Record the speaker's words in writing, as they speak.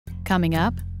Coming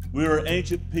up, we are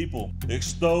ancient people,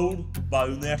 extolled by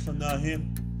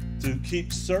Unashanahim to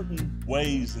keep certain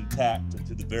ways intact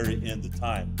until the very end of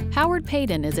time. Howard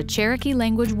Payton is a Cherokee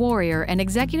language warrior and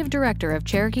executive director of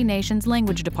Cherokee Nation's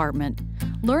Language Department.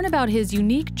 Learn about his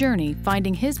unique journey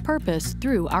finding his purpose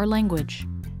through our language.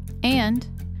 And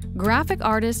graphic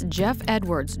artist Jeff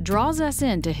Edwards draws us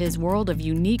into his world of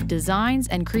unique designs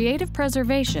and creative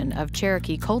preservation of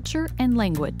Cherokee culture and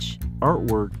language.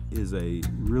 Artwork is a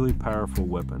really powerful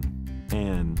weapon,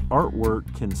 and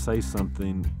artwork can say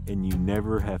something and you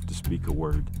never have to speak a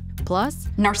word. Plus,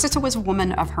 Narcissa was a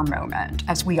woman of her moment,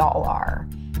 as we all are,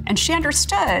 and she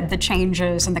understood the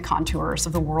changes and the contours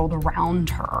of the world around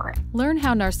her. Learn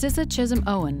how Narcissa Chisholm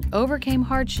Owen overcame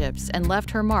hardships and left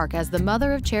her mark as the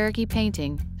mother of Cherokee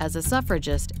painting, as a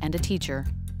suffragist and a teacher.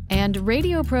 And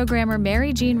radio programmer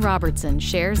Mary Jean Robertson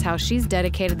shares how she's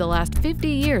dedicated the last 50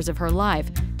 years of her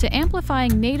life to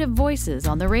amplifying Native voices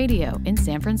on the radio in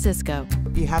San Francisco.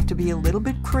 You have to be a little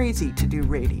bit crazy to do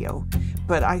radio,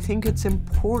 but I think it's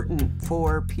important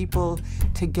for people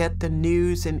to get the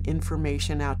news and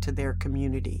information out to their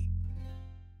community.